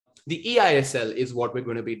the eISL is what we're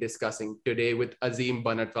going to be discussing today with Azeem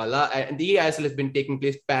Banatwalla. And the eISL has been taking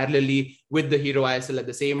place parallelly with the Hero ISL at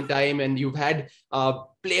the same time. And you've had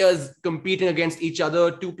players competing against each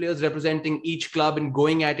other, two players representing each club and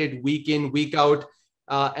going at it week in, week out.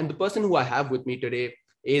 And the person who I have with me today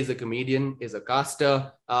is a comedian, is a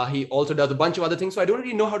caster. He also does a bunch of other things. So I don't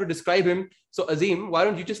really know how to describe him. So Azeem, why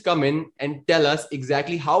don't you just come in and tell us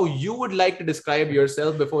exactly how you would like to describe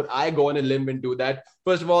yourself before I go on a limb and do that.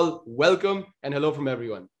 First of all, welcome and hello from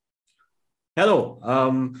everyone. Hello.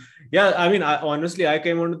 I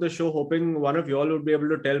came onto the show hoping one of you all would be able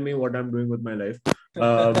to tell me what I'm doing with my life.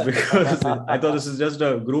 Because I thought this is just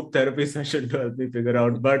a group therapy session to help me figure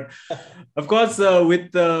out. But of course,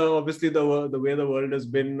 with obviously the way the world has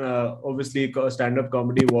been, obviously stand-up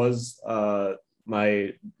comedy was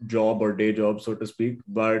my job or day job, so to speak.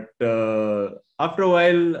 But after a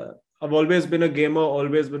while, I've always been a gamer,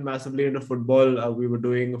 always been massively into football. We were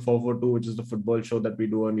doing 442, which is the football show that we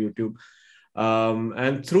do on YouTube.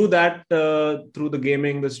 And through that, through the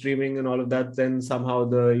gaming, the streaming and all of that, then somehow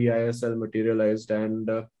the eISL materialized, and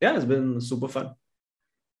it's been super fun.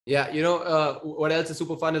 Yeah, what else is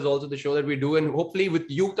super fun is also the show that we do, and hopefully with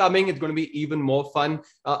you coming, it's going to be even more fun.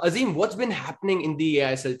 Azeem, what's been happening in the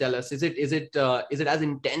eISL? Tell us, is it as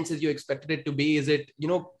intense as you expected it to be? Is it,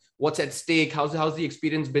 what's at stake? How's the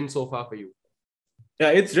experience been so far for you? Yeah,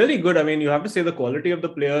 it's really good. I mean, you have to say the quality of the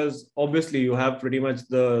players. Obviously, you have pretty much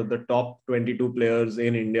the top 22 players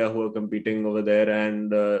in India who are competing over there.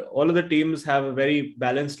 And all of the teams have a very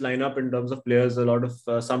balanced lineup in terms of players. A lot of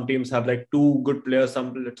some teams have like two good players.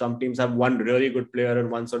 Some teams have one really good player and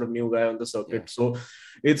one sort of new guy on the circuit. Yeah. So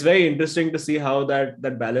it's very interesting to see how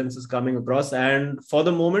that balance is coming across. And for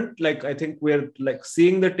the moment, like, I think we're like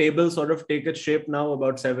seeing the table sort of take its shape now,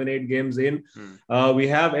 about 7-8 games in. We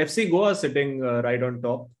have FC Goa sitting right on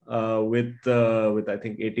top with I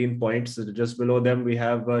think 18 points. Just below them we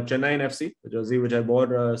have Chennai FC, the jersey which I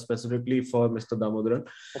wore specifically for Mr. Damodaran.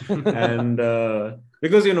 And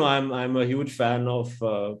because I'm a huge fan of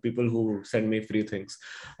people who send me free things.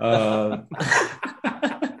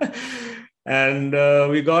 And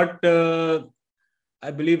we got I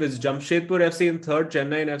believe it's Jamshedpur FC in third,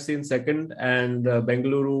 Chennai FC in second, and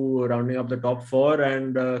Bengaluru rounding up the top four,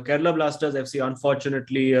 and Kerala Blasters FC,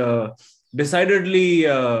 unfortunately, decidedly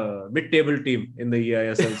mid-table team in the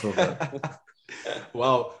eISL so far.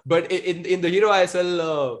 Wow. But in the Hero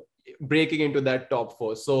ISL, breaking into that top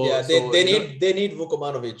four. So yeah, they need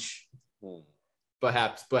Vukomanovic.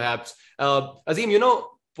 Perhaps. Azeem,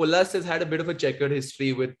 Pulas has had a bit of a checkered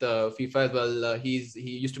history with FIFA as well. He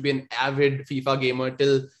used to be an avid FIFA gamer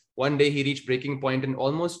till one day he reached breaking point and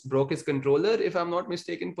almost broke his controller, if I'm not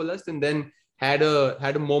mistaken, Pulas, and then had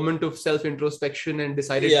a moment of self-introspection and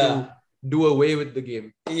decided to do away with the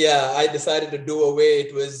game. Yeah, I decided to do away.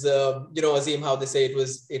 It was, Azeem, how they say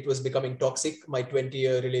it was becoming toxic. My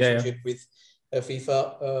 20-year relationship with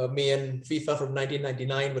FIFA. Me and FIFA from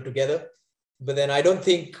 1999 were together. But then I don't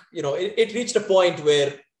think, it reached a point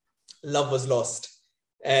where love was lost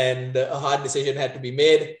and a hard decision had to be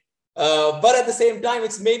made. But at the same time,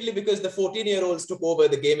 it's mainly because the 14-year-olds took over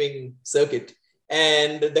the gaming circuit.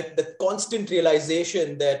 And the constant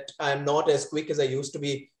realization that I'm not as quick as I used to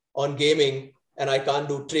be on gaming, and I can't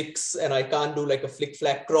do tricks and I can't do like a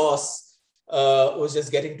flick-flack cross was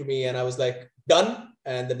just getting to me. And I was like, done.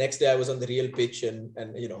 And the next day I was on the real pitch and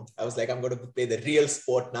I was like, I'm going to play the real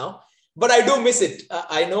sport now. But I do miss it.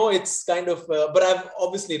 I know it's kind of, but I've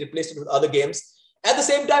obviously replaced it with other games. At the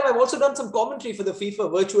same time, I've also done some commentary for the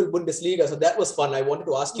FIFA Virtual Bundesliga. So that was fun. I wanted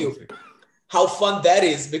to ask you how fun that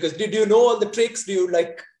is, because do you know all the tricks? Do you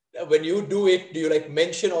like, when you do it, do you like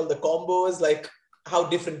mention all the combos? Like, how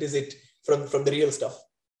different is it from the real stuff?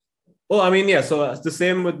 Oh, I mean, yeah. So it's the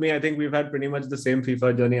same with me. I think we've had pretty much the same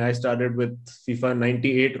FIFA journey. I started with FIFA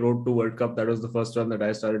 98 Road to World Cup. That was the first one that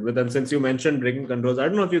I started with. And since you mentioned breaking controls, I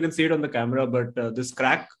don't know if you can see it on the camera, but this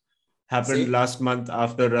crack happened last month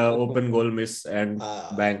after open goal miss and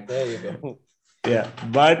bang. There you go. Yeah,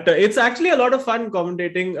 but it's actually a lot of fun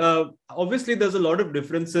commentating. Obviously, there's a lot of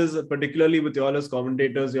differences, particularly with y'all as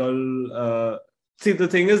commentators. Y'all see, the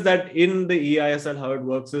thing is that in the eISL, how it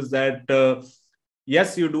works is that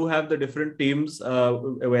yes, you do have the different teams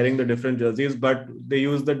wearing the different jerseys, but they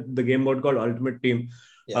use the game mode called Ultimate Team,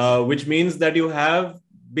 which means that you have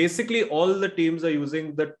basically all the teams are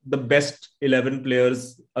using the best 11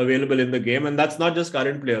 players available in the game. And that's not just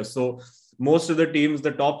current players. So most of the teams,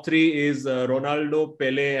 the top three is Ronaldo,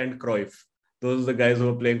 Pele, and Cruyff. Those are the guys who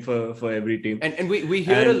are playing for every team. And we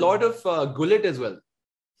hear a lot of Gullit as well.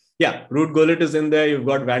 Yeah, Ruud Gullit is in there. You've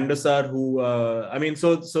got Van der Sar, who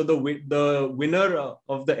so the winner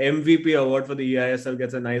of the MVP award for the eISL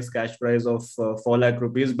gets a nice cash prize of 4 lakh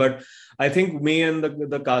rupees. But I think me and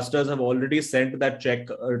the casters have already sent that check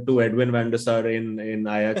to Edwin Van der Sar in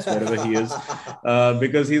Ajax, wherever he is,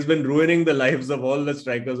 because he's been ruining the lives of all the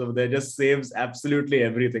strikers over there. Just saves absolutely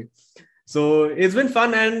everything. So it's been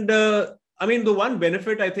fun. And the one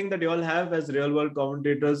benefit I think that you all have as real world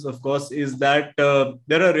commentators, of course, is that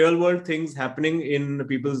there are real world things happening in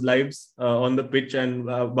people's lives on the pitch, and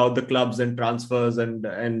about the clubs and transfers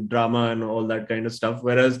and drama and all that kind of stuff.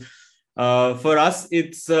 Whereas for us,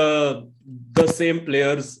 it's the same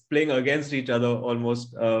players playing against each other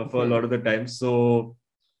almost for a lot of the time. So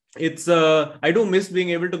it's I do miss being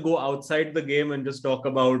able to go outside the game and just talk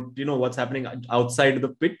about what's happening outside the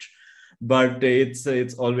pitch. But it's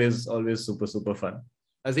always super fun.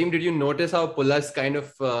 Azeem, did you notice how Pulas kind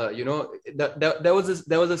of there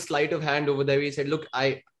was a sleight of hand over there where he said, "Look,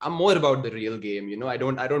 I'm more about the real game. I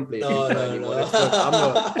don't play anymore."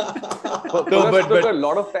 Pulas took a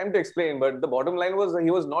lot of time to explain, but the bottom line was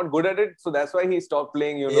he was not good at it, so that's why he stopped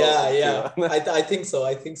playing. Yeah. I think so.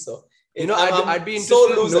 I'd be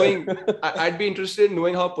interested in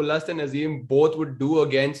knowing how Pulas and Azeem both would do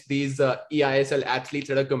against these eISL athletes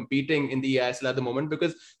that are competing in the eISL at the moment,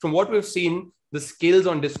 because from what we've seen, the skills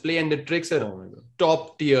on display and the tricks are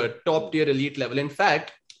top tier elite level. In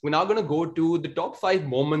fact, we're now going to go to the top 5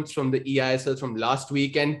 moments from the eISL from last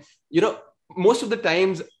week. And, most of the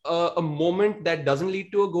times, a moment that doesn't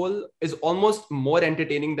lead to a goal is almost more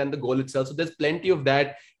entertaining than the goal itself. So there's plenty of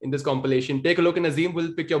that in this compilation. Take a look, and Azeem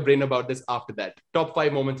will pick your brain about this after that. Top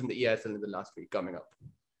 5 moments in the eISL in the last week coming up.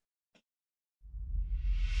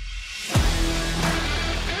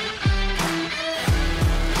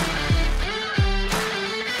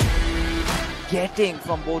 Getting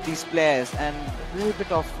from both these players, and a little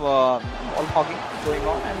bit of ball hogging going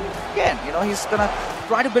on. And again, he's going to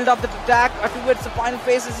try to build up the attack towards the final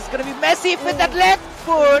phases. It's going to be Messi with that left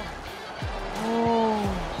foot.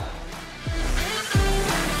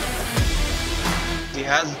 He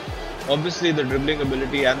has obviously the dribbling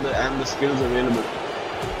ability and the skills available.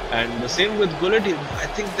 And the same with Gullit. I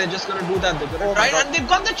think they're just going to do that. They're going to try, and they've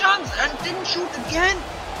got the chance and didn't shoot again.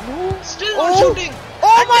 No. Still not shooting.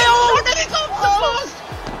 Oh my God! And it's off the post.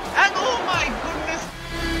 And oh my goodness.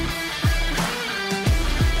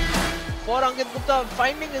 For Ankit Gupta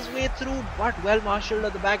finding his way through, but well marshalled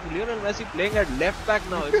at the back. Lionel Messi playing at left back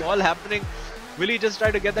now. It's all happening. Will he just try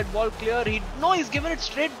to get that ball clear? He's given it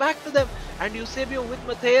straight back to them. And Eusebio with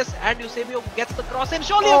Matthias, and Eusebio gets the cross, and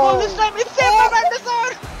surely a goal this time. It's saved by Van der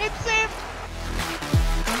Sar. It's saved.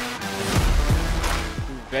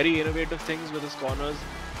 Very innovative things with his corners.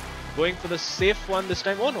 Going for the safe one this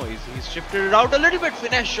time. Oh no, he's shifted it out a little bit.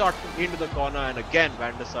 Finesse shot into the corner, and again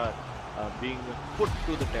Van der Sar being put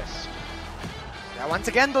to the test. Yeah, once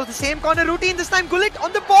again though, the same corner routine. This time Gullit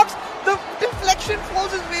on the box. The deflection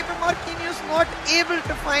falls his way, but Marquinhos not able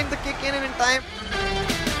to find the kick in time.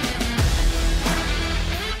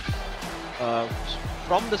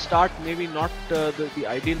 From the start, maybe not the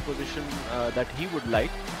ideal position that he would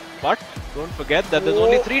like. But don't forget that there's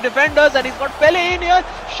only 3 defenders, and he's got Pele in here.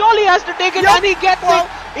 Surely he has to take it, and he gets it.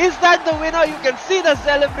 Is that the winner? You can see the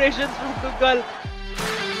celebrations from Tuchel.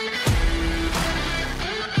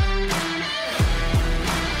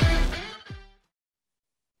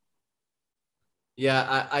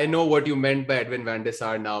 Yeah, I know what you meant by Edwin Van der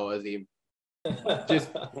Sar now, Azeem.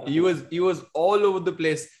 He was all over the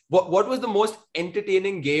place. What was the most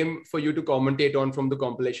entertaining game for you to commentate on from the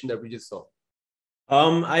compilation that we just saw?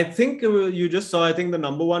 I think you just saw, I think the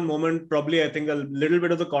number one moment, probably, I think a little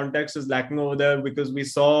bit of the context is lacking over there, because we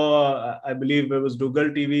saw, I believe it was Dougal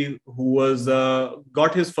TV who was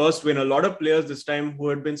got his first win. A lot of players this time who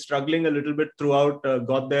had been struggling a little bit throughout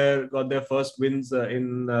got their first wins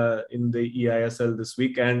in the eISL this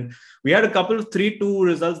week. And we had a couple of 3-2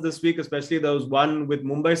 results this week, especially there was one with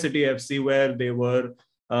Mumbai City FC where they were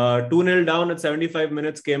 2-0 down at 75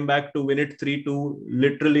 minutes, came back to win it 3-2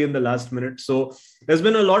 literally in the last minute. So there's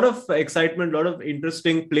been a lot of excitement, a lot of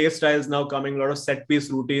interesting play styles now coming, a lot of set piece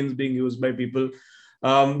routines being used by people.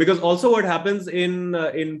 Because also what happens in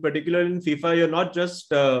particular in FIFA, you're not just,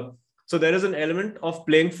 so there is an element of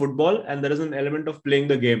playing football and there is an element of playing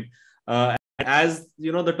the game. As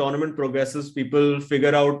the tournament progresses, people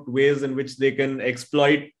figure out ways in which they can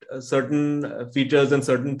exploit certain features and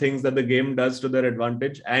certain things that the game does to their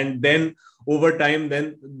advantage. And then over time,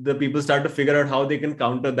 then the people start to figure out how they can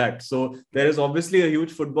counter that. So there is obviously a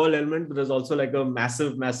huge football element, but there's also like a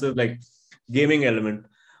massive like gaming element.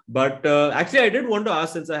 But actually, I did want to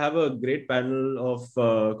ask, since I have a great panel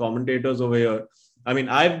of commentators over here, I mean,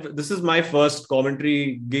 this is my first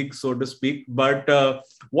commentary gig, so to speak. But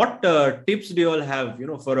what tips do you all have,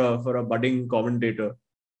 for a budding commentator?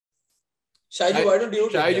 Shaiju, why don't you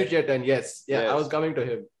take Shaiju that? Chetan, yes. I was coming to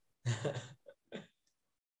him.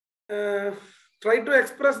 Try to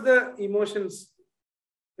express the emotions.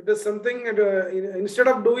 It is something instead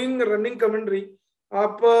of doing running commentary,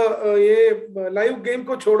 आप ये live game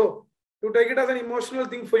को छोड़ो. You take it as an emotional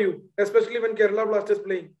thing for you, especially when Kerala Blasters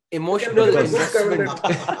playing. Emotional investment.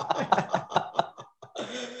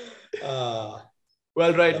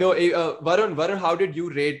 Well, right. No, Varun, how did you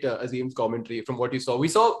rate Azeem's commentary from what you saw?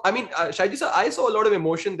 Shaiji sir, I saw a lot of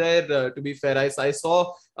emotion there. To be fair, I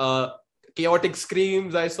saw chaotic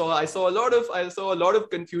screams. I saw a lot of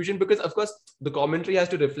confusion because, of course, the commentary has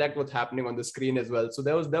to reflect what's happening on the screen as well. So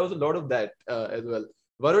there was a lot of that as well.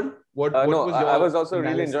 Varun, what was your I was also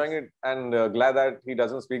analysis? really enjoying it and glad that he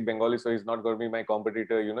doesn't speak Bengali, so he's not going to be my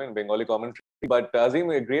competitor, in Bengali commentary. But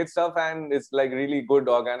Azeem, great stuff, and it's like really good,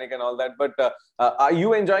 organic, and all that. But are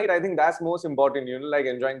you enjoying it? I think that's most important. Like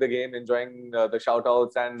enjoying the game, enjoying the shout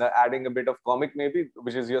outs, and adding a bit of comic, maybe,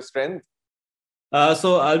 which is your strength.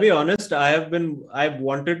 So I'll be honest. I've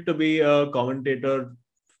wanted to be a commentator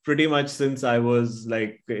pretty much since I was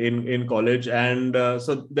like in college, and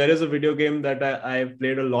so there is a video game that I've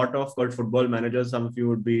played a lot of called Football Manager. Some of you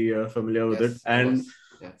would be familiar with it. And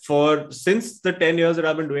since the 10 years that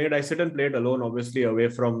I've been doing it, I sit and play it alone, obviously away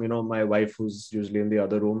from my wife, who's usually in the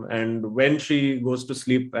other room. And when she goes to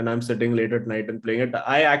sleep and I'm sitting late at night and playing it,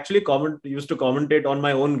 I actually used to commentate on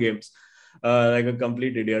my own games like a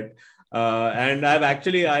complete idiot. And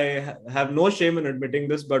I have no shame in admitting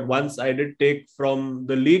this, but once I did take from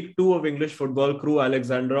the League 2 of English football, Crew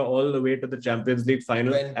Alexandra, all the way to the Champions League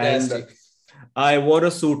final. Fantastic. And I wore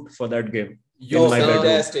a suit for that game.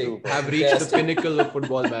 Fantastic. Have reached the pinnacle of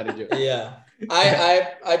Football Manager. Yeah.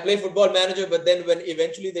 I play Football Manager, but then when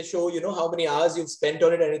eventually they show, how many hours you've spent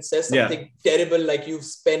on it, and it says something terrible, like you've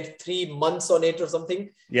spent 3 months on it or something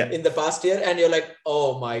in the past year, and you're like,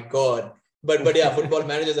 oh my God. But yeah, Football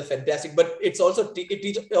Managers are fantastic. But it also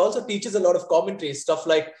teaches a lot of commentary stuff,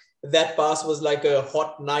 like that pass was like a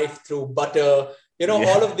hot knife through butter.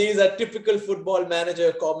 All of these are typical Football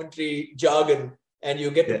Manager commentary jargon, and you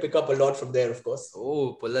get to pick up a lot from there, of course.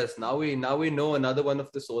 Oh, Pulas! Now we know another one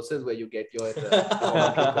of the sources where you get your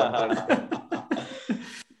commentary content.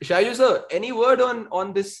 Shaiju sir, any word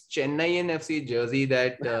on this Chennai FC jersey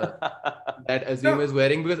that Azeem is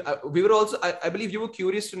wearing? Because we were also, I believe you were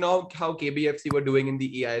curious to know how KBFC were doing in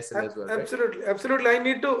the eISL as well. Absolutely, right? Absolutely.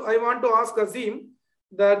 I want to ask Azeem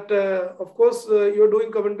that, of course, you're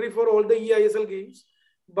doing commentary for all the eISL games,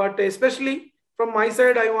 but especially from my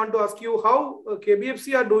side, I want to ask you how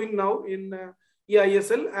KBFC are doing now in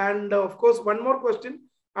eISL, and of course, one more question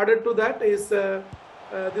added to that is.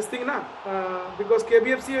 This thing because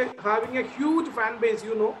KBFC having a huge fan base,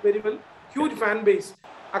 very well, huge fan base.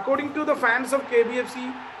 According to the fans of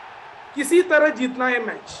KBFC, किसी तरह जीतना है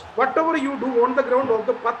match. Whatever you do on the ground, of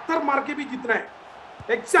the पत्थर मार के भी जीतना है.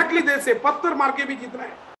 Exactly they say, पत्थर मार के भी जीतना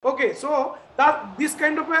है. Okay, so that this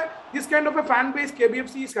kind of a fan base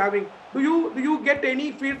KBFC is having. Do you get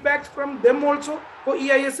any feedbacks from them also for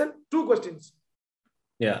eISL? 2 questions.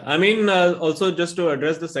 Yeah, I mean, also just to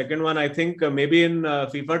address the second one, I think maybe in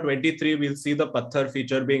FIFA 23, we'll see the Patthar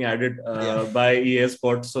feature being added by EA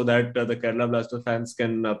Sports so that the Kerala Blasters fans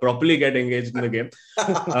can properly get engaged in the game.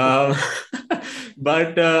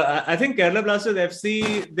 But I think Kerala Blasters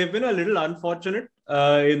FC, they've been a little unfortunate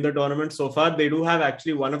in the tournament so far. They do have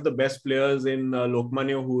actually one of the best players in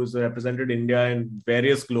Lokmanya, who has represented India in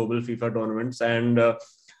various global FIFA tournaments. And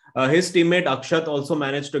his teammate Akshat also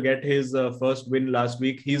managed to get his first win last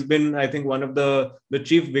week. He's been, I think, one of the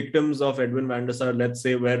chief victims of Edwin van der Sar, let's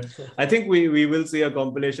say, where I think we will see a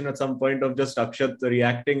compilation at some point of just Akshat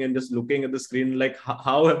reacting and just looking at the screen like,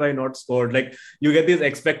 how have I not scored? Like, you get these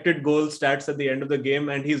expected goal stats at the end of the game,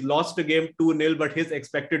 and he's lost a game 2-0, but his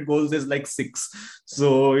expected goals is like 6.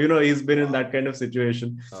 So, he's been in that kind of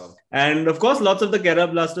situation. And of course, lots of the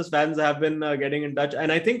Kerala Blasters fans have been getting in touch.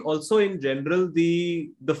 And I think also in general,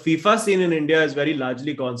 the FIFA scene in India is very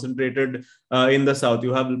largely concentrated in the south.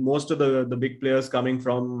 You have most of the big players coming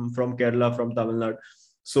from Kerala, from Tamil Nadu.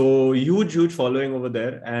 So huge following over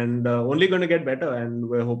there, and only going to get better. And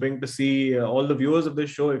we're hoping to see all the viewers of this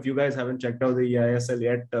show. If you guys haven't checked out the eISL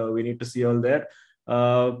yet, we need to see you all there.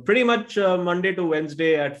 Pretty much Monday to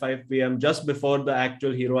Wednesday at 5 p.m. just before the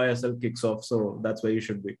actual Hero ISL kicks off. So that's where you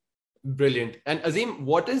should be. Brilliant. And Azeem,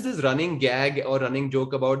 what is this running gag or running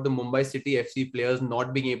joke about the Mumbai City FC players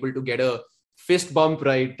not being able to get a fist bump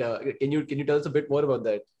right? Can you tell us a bit more about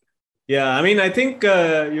that? Yeah, I mean, I think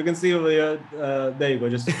you can see over here, there you go,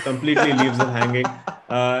 just completely leaves them hanging.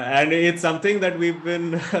 And it's something that we've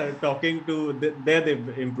been talking to, there they've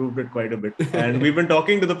improved it quite a bit. And we've been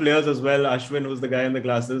talking to the players as well. Ashwin, who's the guy in the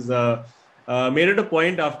classes, made it a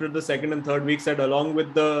point after the second and third week, said along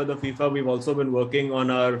with the FIFA, we've also been working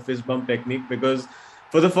on our fist bump technique, because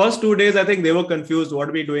for the first 2 days, I think they were confused. What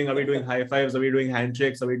are we doing? Are we doing high fives? Are we doing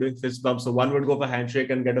handshakes? Are we doing fist bumps? So one would go for handshake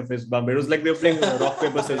and get a fist bump. It was like they were playing rock,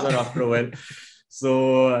 paper, scissors after a while.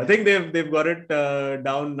 So I think they've got it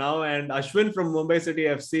down now. And Ashwin from Mumbai City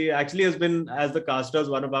FC actually has been, as the casters,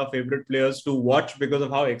 one of our favorite players to watch because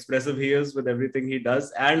of how expressive he is with everything he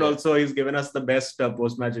does. And also he's given us the best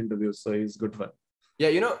post-match interviews. So he's good fun.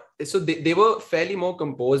 Yeah, so they were fairly more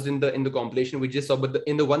composed in the compilation we just saw, but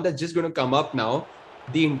in the one that's just going to come up now,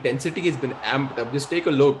 the intensity has been amped up. Just take a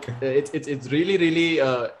look. It's really, really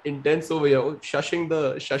intense over here. Shushing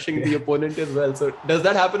the opponent as well. So does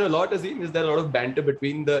that happen a lot, Azeem? Is there a lot of banter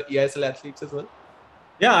between the eISL athletes as well?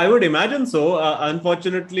 Yeah, I would imagine so.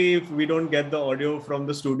 Unfortunately, if we don't get the audio from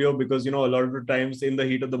the studio, because, a lot of the times in the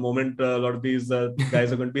heat of the moment, a lot of these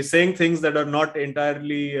guys are going to be saying things that are not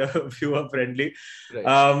entirely viewer friendly.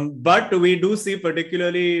 Right. But we do see,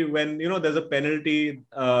 particularly when, there's a penalty,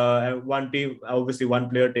 one team, obviously one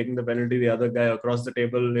player taking the penalty, the other guy across the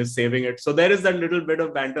table is saving it. So there is that little bit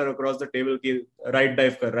of banter across the table, right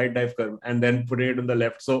dive kar, and then putting it in the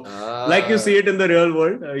left. So like you see it in the real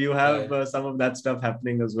world, you have some of that stuff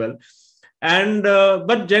happening as well. And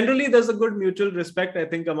but generally there's a good mutual respect, I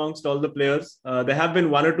think, amongst all the players. There have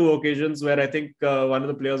been one or two occasions where I think one of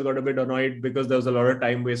the players got a bit annoyed because there was a lot of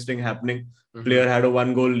time wasting happening. Player had a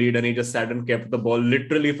 1-goal lead and he just sat and kept the ball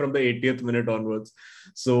literally from the 80th minute onwards.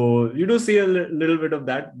 So you do see a little bit of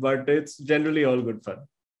that, but it's generally all good fun.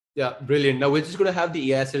 Yeah, brilliant. Now we're just going to have the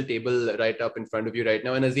eISL table right up in front of you right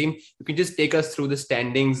now. And Azeem, you can just take us through the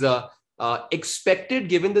standings. Expected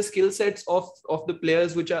given the skill sets of the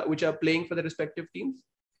players which are playing for the respective teams?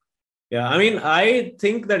 Yeah, I mean, I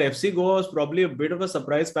think that FC Goa was probably a bit of a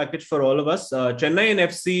surprise package for all of us. Chennai and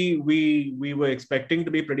FC, we were expecting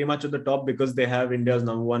to be pretty much at the top because they have India's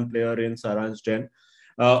 #1 player in Saransh Jain.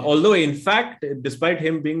 Although, in fact, despite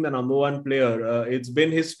him being the #1 player, it's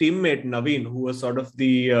been his teammate Naveen who was sort of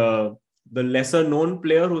the lesser known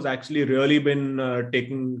player who's actually really been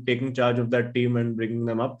taking charge of that team and bringing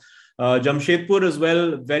them up. Jamshedpur as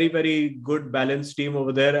well, very, very good balanced team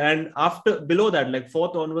over there. And below that, like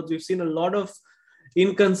fourth onwards, we've seen a lot of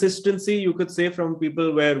inconsistency, you could say, from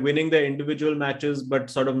people where winning their individual matches, but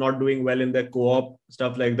sort of not doing well in their co-op,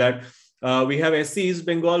 stuff like that. We have SC East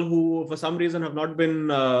Bengal, who for some reason have not been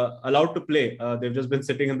allowed to play. They've just been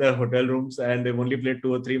sitting in their hotel rooms and they've only played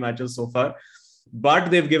 2 or 3 matches so far. But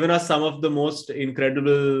they've given us some of the most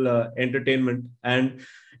incredible entertainment. And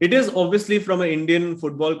it is obviously from an Indian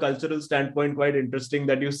football cultural standpoint quite interesting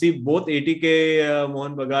that you see both ATK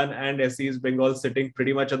Mohan Bagan and SC East Bengal sitting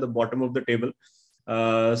pretty much at the bottom of the table.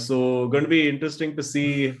 So going to be interesting to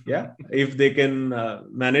see, if they can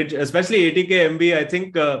manage, especially ATK MB. I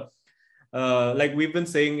think like we've been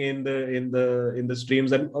saying in the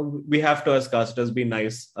streams, and we have to, as casters, be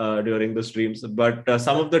nice during the streams, but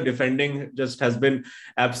some of the defending just has been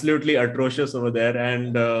absolutely atrocious over there.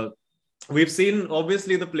 And we've seen,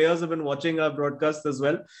 obviously, the players have been watching our broadcast as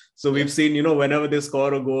well. So we've seen, whenever they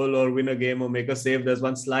score a goal or win a game or make a save, there's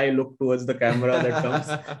one sly look towards the camera that comes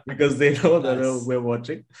because they know that we're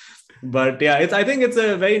watching. But yeah, I think it's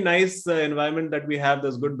a very nice environment that we have.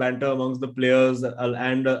 There's good banter amongst the players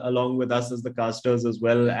and along with us as the casters as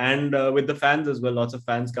well, and with the fans as well. Lots of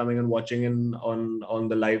fans coming and watching on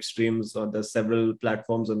the live streams. There's several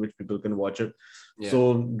platforms on which people can watch it.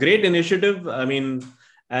 So great initiative. I mean,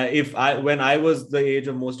 when I was the age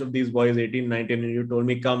of most of these boys, 18, 19, and you told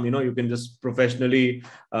me, come, you can just professionally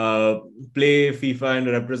play FIFA and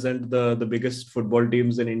represent the biggest football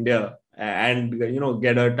teams in India and,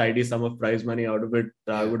 get a tidy sum of prize money out of it,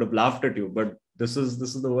 I would have laughed at you. But this is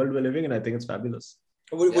the world we're living in. I think it's fabulous.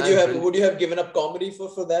 Would you have given up comedy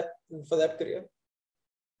for that career?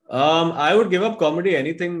 I would give up comedy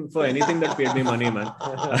for anything that paid me money, man.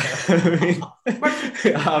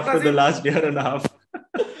 After the last year and a half.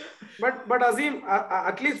 But Azeem,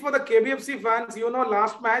 at least for the KBFC fans,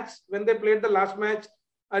 last match, when they played the last match,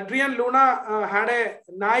 Adrian Luna had a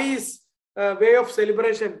nice way of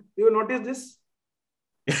celebration. Do you notice this?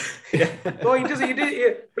 So it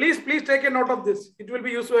is. Please take a note of this. It will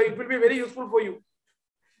be useful. It will be very useful for you.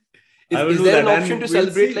 Is there an option to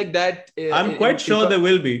celebrate like that? I'm quite sure there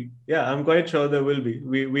will be. Yeah, I'm quite sure there will be.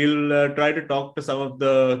 We'll try to talk to some of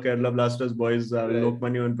the Kerala Blasters boys,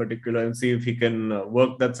 Lokmanu in particular, and see if he can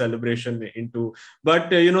work that celebration into. But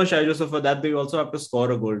Shai Joseph, for that they also have to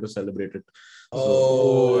score a goal to celebrate it.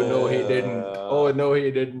 Oh no, he didn't. Oh no,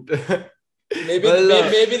 he didn't.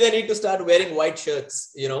 Maybe they need to start wearing white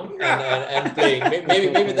shirts, and playing.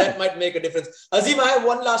 Maybe that might make a difference. Azeem, I have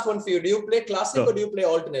one last one for you. Do you play classic or do you play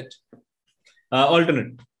alternate?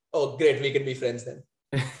 Alternate. Oh, great. We can be friends then.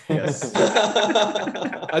 Yes.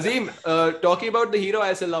 Azeem, talking about the Hero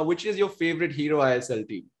ISL now, which is your favorite Hero ISL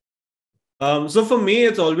team? So for me,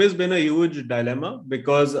 it's always been a huge dilemma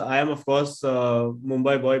because I am, of course,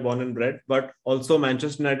 Mumbai boy, born and bred, but also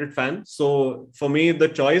Manchester United fan. So for me, the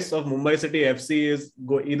choice of Mumbai City FC is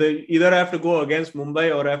either I have to go against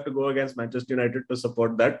Mumbai or I have to go against Manchester United to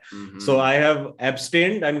support that. Mm-hmm. So I have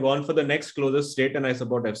abstained and gone for the next closest state, and I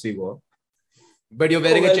support FC Goa. But you're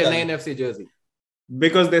wearing a Chennai and FC jersey.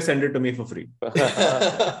 Because they send it to me for free.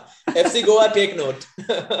 FC Goa, take note.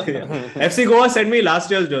 FC Goa sent me last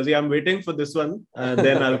year's jersey. I'm waiting for this one.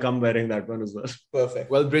 Then I'll come wearing that one as well. Perfect.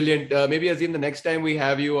 Well, brilliant. Maybe Azeem, the next time we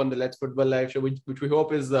have you on the Let's Football Live show, which we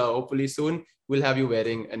hope is hopefully soon, we'll have you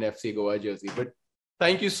wearing an FC Goa jersey. But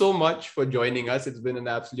thank you so much for joining us. It's been an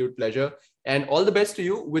absolute pleasure. And all the best to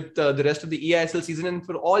you with the rest of the eISL season and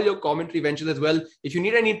for all your commentary ventures as well. If you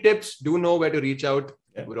need any tips, do know where to reach out.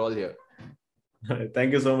 Yeah. We're all here.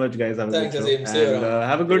 Thank you so much, guys. Thanks, Azeem. And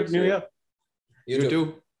have a good New Year. You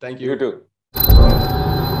too. Thank you. You too.